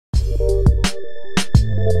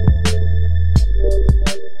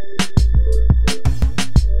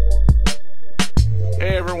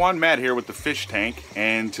everyone, Matt here with the fish tank,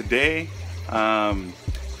 and today I'm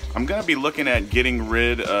going to be looking at getting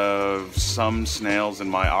rid of some snails in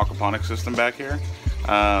my aquaponic system back here.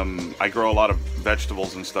 I grow a lot of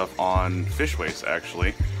vegetables and stuff on fish waste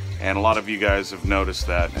actually, and a lot of you guys have noticed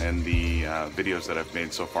that in the videos that I've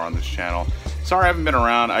made so far on this channel. Sorry I haven't been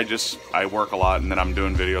around, I work a lot, and then I'm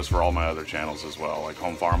doing videos for all my other channels as well, like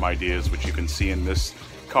Home Farm Ideas, which you can see in this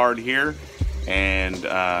card here. And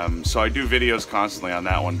so I do videos constantly on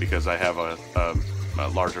that one because I have a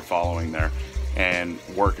larger following there, and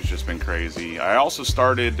work has just been crazy. I also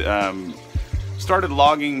started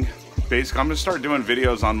logging. Basically, I'm going to start doing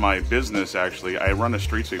videos on my business. Actually, I run a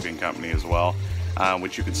street sweeping company as well,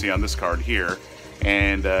 which you can see on this card here.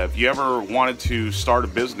 And if you ever wanted to start a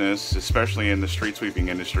business, especially in the street sweeping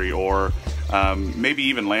industry, or maybe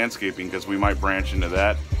even landscaping, because we might branch into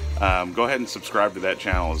that, go ahead and subscribe to that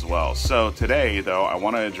channel as well. So today, though, I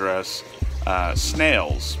want to address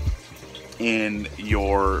snails in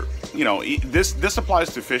your, this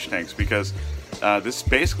applies to fish tanks, because this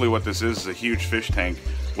basically what this is a huge fish tank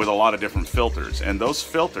with a lot of different filters, and those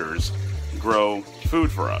filters grow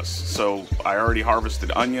food for us. So I already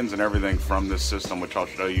harvested onions and everything from this system, which I'll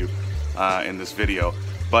show you in this video.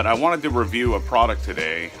 But I wanted to review a product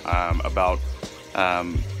today about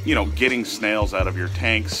getting snails out of your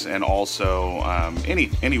tanks, and also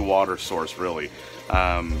any water source really.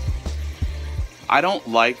 I don't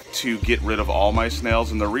like to get rid of all my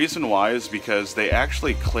snails, and the reason why is because they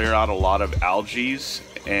actually clear out a lot of algae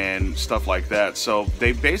and stuff like that. So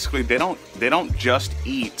they basically they don't just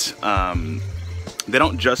eat and I'm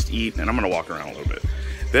gonna walk around a little bit.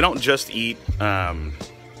 They don't just eat live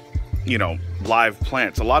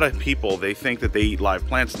plants. A lot of people, they think that they eat live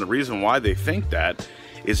plants, and the reason why they think that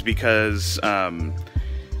is because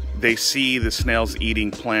they see the snails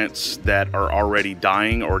eating plants that are already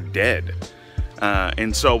dying or dead.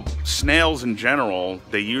 And so snails in general,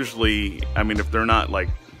 they usually, if they're not like,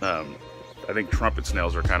 I think trumpet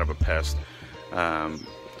snails are kind of a pest. And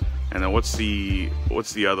then what's the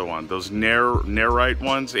other one? Those nerite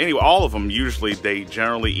ones. Anyway, all of them usually, they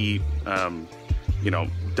generally eat,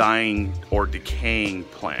 dying or decaying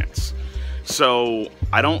plants. So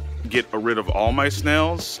I don't get rid of all my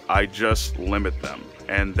snails, I just limit them,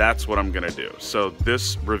 and that's what I'm gonna do. So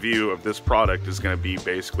this review of this product is gonna be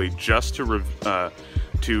basically just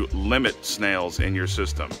to limit snails in your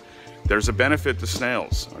system. There's a benefit to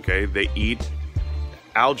snails, okay? They eat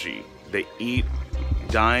algae, they eat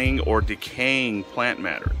dying or decaying plant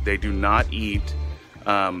matter. They do not eat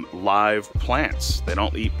live plants. They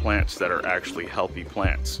don't eat plants that are actually healthy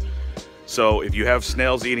plants. So if you have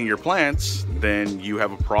snails eating your plants, then you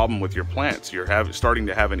have a problem with your plants. You're starting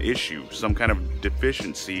to have an issue, some kind of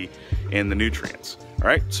deficiency in the nutrients. All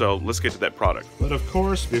right, so let's get to that product. But of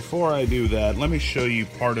course, before I do that, let me show you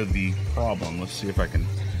part of the problem. Let's see if I can.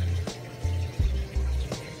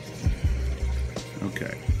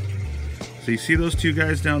 Okay. So you see those two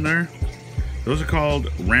guys down there? Those are called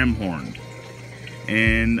ram-horned.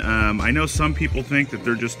 And I know some people think that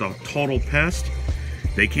they're just a total pest.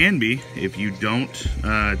 They can be if you don't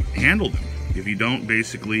handle them. If you don't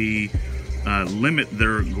basically limit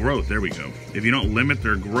their growth. There we go. If you don't limit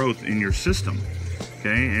their growth in your system.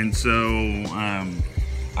 Okay, and so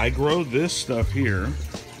I grow this stuff here,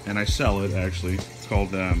 and I sell it actually. It's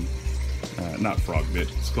called, not frog bit,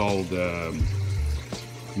 it's called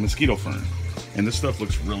mosquito fern. And this stuff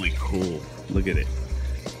looks really cool. Look at it.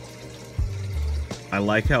 I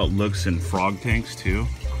like how it looks in frog tanks too.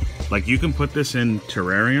 Like, you can put this in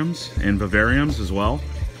terrariums and vivariums as well,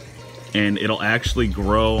 and it'll actually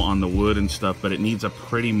grow on the wood and stuff, but it needs a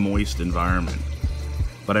pretty moist environment.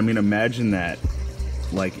 But I mean, imagine that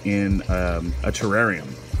like in a terrarium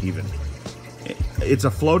even. It's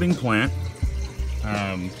a floating plant.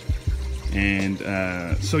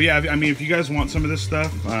 So yeah, I mean, if you guys want some of this stuff,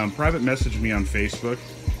 private message me on Facebook.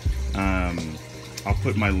 I'll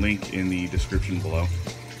put my link in the description below.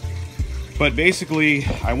 But basically,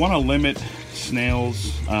 I want to limit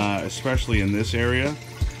snails, especially in this area.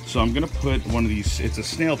 So I'm going to put one of these, it's a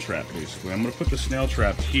snail trap basically. I'm going to put the snail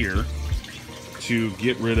trap here to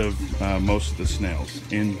get rid of most of the snails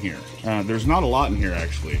in here. There's not a lot in here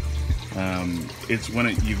actually. It's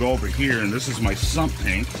when you go over here, and this is my sump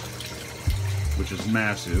tank, which is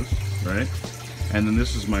massive, right? And then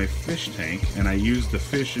this is my fish tank, and I use the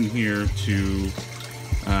fish in here to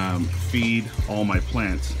feed all my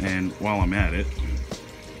plants. And while I'm at it,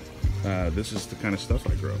 this is the kind of stuff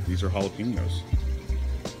I grow. These are jalapenos.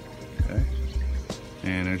 Okay,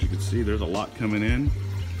 and as you can see, there's a lot coming in.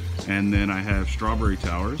 And then I have strawberry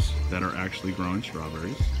towers that are actually growing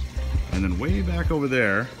strawberries. And then way back over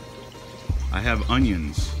there, I have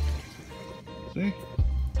onions See?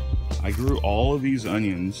 I grew all of these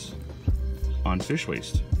onions on fish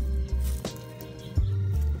waste.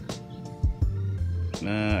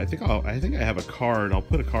 I think I have a card. I'll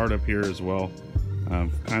put a card up here as well.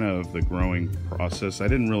 Kind of the growing process. I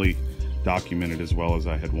didn't really document it as well as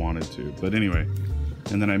I had wanted to, but anyway.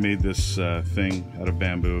 And then I made this thing out of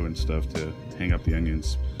bamboo and stuff to hang up the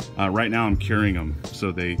onions. Right now I'm curing them,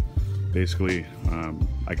 so they basically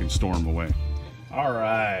I can store them away. All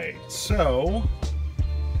right, so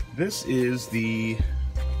this is the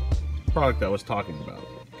product I was talking about.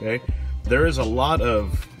 Okay, there is a lot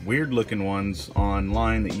of weird looking ones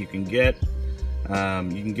online that you can get.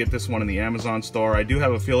 You can get this one in the Amazon store. I do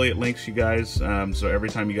have affiliate links, you guys, so every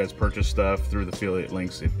time you guys purchase stuff through the affiliate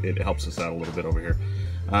links, it helps us out a little bit over here.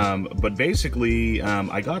 But basically,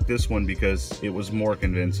 I got this one because it was more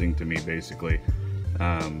convincing to me, basically.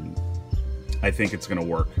 I think it's going to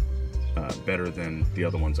work better than the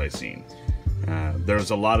other ones I've seen.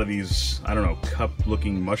 There's a lot of these, I don't know,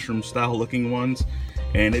 cup-looking, mushroom-style looking ones,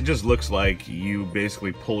 and it just looks like you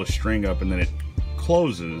basically pull a string up and then it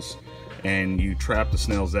closes, and you trap the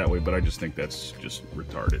snails that way, but I just think that's just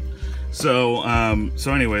retarded. So,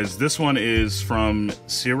 so anyways, this one is from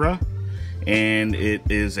Sierra, and it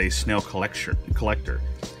is a snail collector.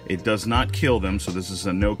 It does not kill them, so this is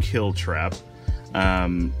a no-kill trap.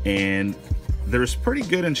 And there's pretty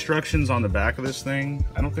good instructions on the back of this thing.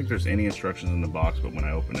 I don't think there's any instructions in the box, but when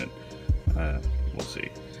I open it, we'll see.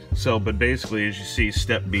 So, but basically, as you see,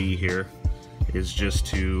 step B here is just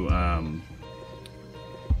to,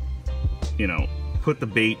 you know, put the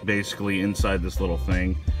bait basically inside this little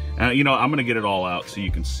thing. You know, I'm gonna get it all out so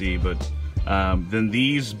you can see, but then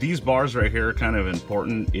these bars right here are kind of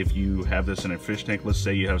important if you have this in a fish tank. Let's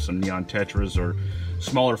say you have some neon tetras or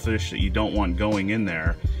smaller fish that you don't want going in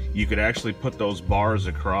there. You could actually put those bars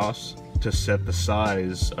across to set the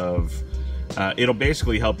size of, it'll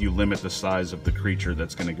basically help you limit the size of the creature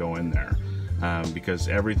that's going to go in there, because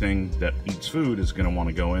everything that eats food is going to want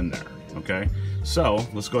to go in there. Okay, so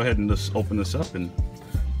let's go ahead and just open this up and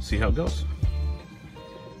see how it goes.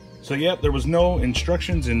 So yep, there was no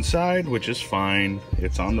instructions inside, which is fine.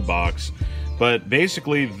 It's on the box. But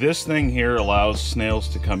basically this thing here allows snails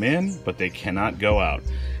to come in, but they cannot go out.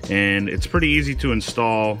 And it's pretty easy to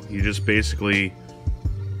install. You just basically,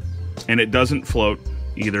 and it doesn't float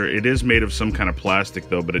either. It is made of some kind of plastic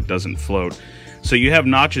though, but it doesn't float. So you have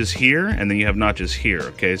notches here, and then you have notches here,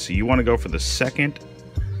 okay? So you wanna go for the second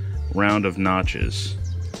round of notches.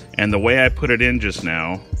 And the way I put it in just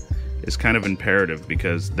now is kind of imperative,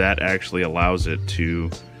 because that actually allows it to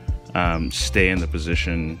stay in the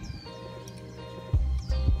position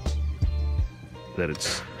that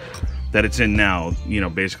it's in now, you know,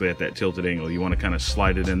 basically at that tilted angle. You want to kind of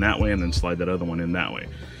slide it in that way and then slide that other one in that way.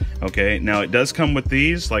 Okay, now it does come with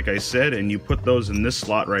these, like I said, and you put those in this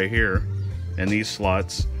slot right here and these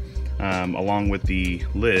slots along with the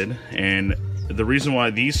lid. And the reason why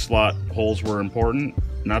these slot holes were important,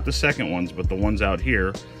 not the second ones, but the ones out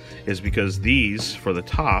here, is because these, for the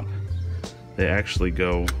top, they actually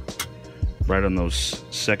go right on those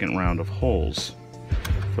second round of holes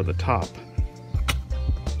for the top.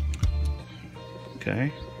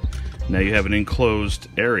 Okay, now you have an enclosed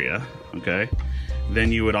area. Okay,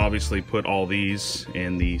 then you would obviously put all these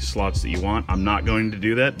in the slots that you want. I'm not going to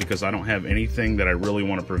do that because I don't have anything that I really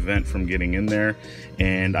want to prevent from getting in there.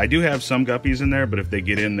 And I do have some guppies in there, but if they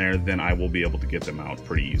get in there, then I will be able to get them out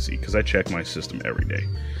pretty easy because I check my system every day.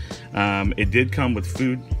 It did come with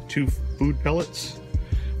two food pellets,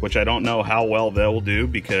 which I don't know how well they'll do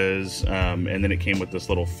because, and then it came with this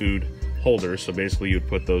little food holder. So basically you'd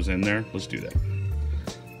put those in there. Let's do that.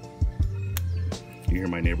 You hear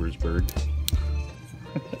my neighbor's bird?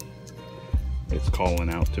 It's calling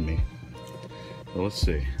out to me. So let's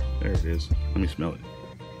see. There it is. Let me smell it.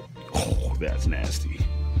 Oh, that's nasty.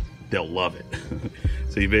 They'll love it.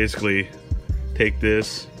 So you basically take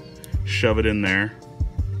this, shove it in there.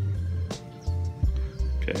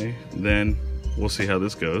 Okay, then we'll see how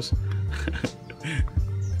this goes.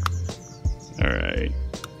 Alright.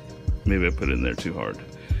 Maybe I put it in there too hard.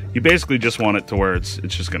 You basically just want it to where it's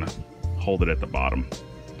just gonna hold it at the bottom.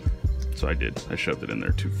 So I did. I shoved it in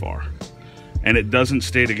there too far. And it doesn't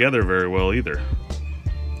stay together very well either.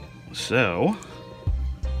 So,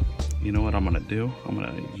 you know what I'm gonna do? I'm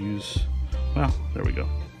gonna use, well, there we go.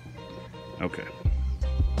 Okay.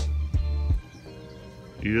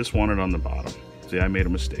 You just want it on the bottom. See, I made a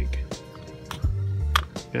mistake.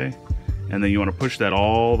 Okay. And then you want to push that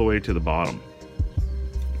all the way to the bottom.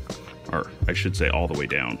 Or I should say all the way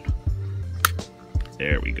down.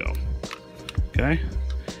 There we go. Okay.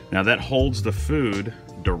 Now that holds the food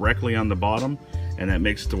directly on the bottom, and that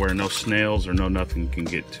makes it to where no snails or no nothing can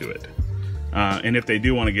get to it. And if they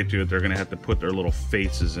do want to get to it, they're going to have to put their little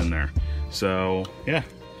faces in there. So yeah,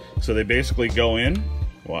 so they basically go in,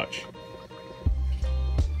 watch,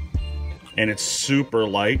 and it's super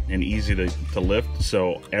light and easy to lift,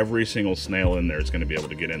 so every single snail in there is going to be able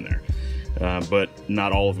to get in there. But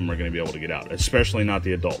not all of them are going to be able to get out, especially not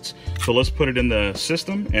the adults. So let's put it in the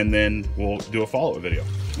system and then we'll do a follow-up video.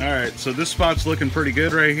 Alright, so this spot's looking pretty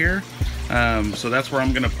good right here. So that's where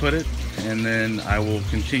I'm going to put it, and then I will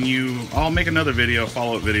continue. I'll make another video,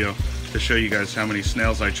 follow-up video, to show you guys how many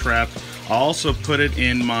snails I trapped. I'll also put it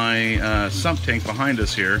in my sump tank behind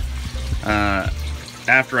us here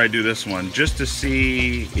after I do this one, just to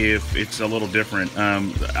see if it's a little different.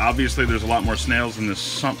 Obviously there's a lot more snails in this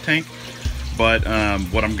sump tank, but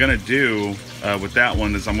what I'm gonna do with that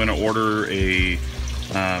one is I'm gonna order a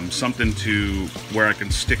something to where I can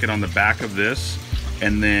stick it on the back of this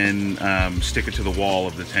and then stick it to the wall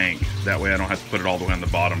of the tank. That way I don't have to put it all the way on the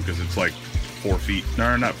bottom, because it's like 4 feet,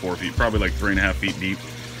 no, not 4 feet, probably like 3.5 feet deep,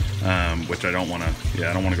 which I don't want to,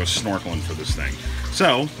 I don't want to go snorkeling for this thing.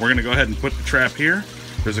 So we're gonna go ahead and put the trap here.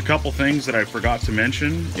 There's a couple things that I forgot to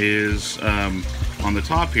mention is on the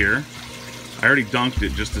top here, I already dunked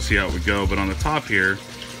it just to see how it would go, but on the top here,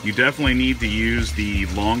 you definitely need to use the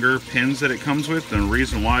longer pins that it comes with. And the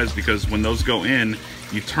reason why is because when those go in,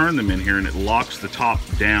 you turn them in here and it locks the top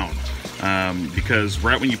down. Because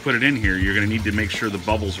right when you put it in here, you're gonna need to make sure the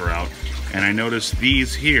bubbles are out. And I noticed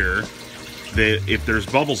these here, that if there's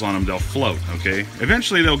bubbles on them, they'll float, okay?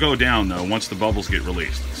 Eventually they'll go down though, once the bubbles get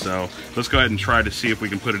released. So let's go ahead and try to see if we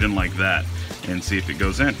can put it in like that and see if it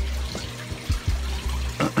goes in.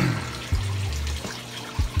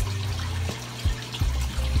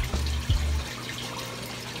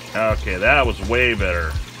 Okay, that was way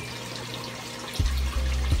better.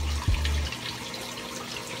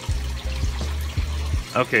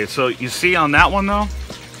 Okay, so you see on that one though,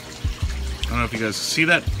 I don't know if you guys see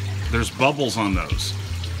that, there's bubbles on those.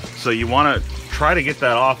 So you want to try to get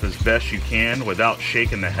that off as best you can without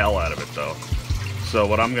shaking the hell out of it though. So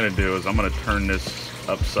what I'm going to do is I'm going to turn this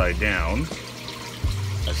upside down.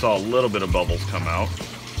 I saw a little bit of bubbles come out.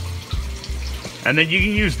 And then you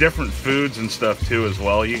can use different foods and stuff too as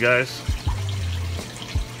well, you guys.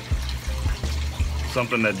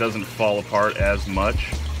 Something that doesn't fall apart as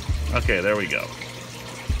much. Okay, there we go.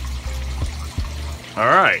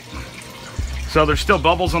 Alright. So there's still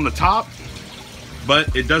bubbles on the top,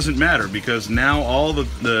 but it doesn't matter because now all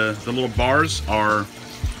the little bars are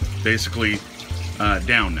basically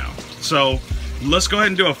down now. So let's go ahead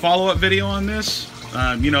and do a follow-up video on this.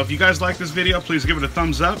 You know, if you guys like this video, please give it a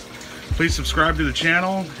thumbs up. Please subscribe to the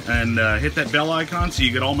channel and hit that bell icon so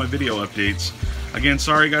you get all my video updates. Again,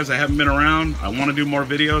 sorry guys, I haven't been around. I want to do more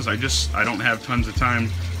videos. I don't have tons of time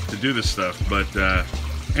to do this stuff. But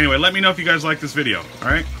anyway, let me know if you guys like this video, all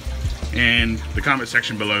right? In the comment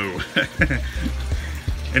section below.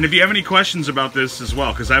 And if you have any questions about this as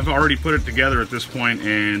well, because I've already put it together at this point,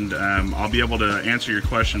 and I'll be able to answer your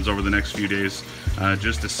questions over the next few days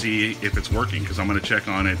just to see if it's working, because I'm going to check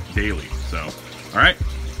on it daily. So, all right,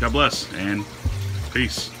 God bless, and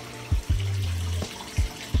peace.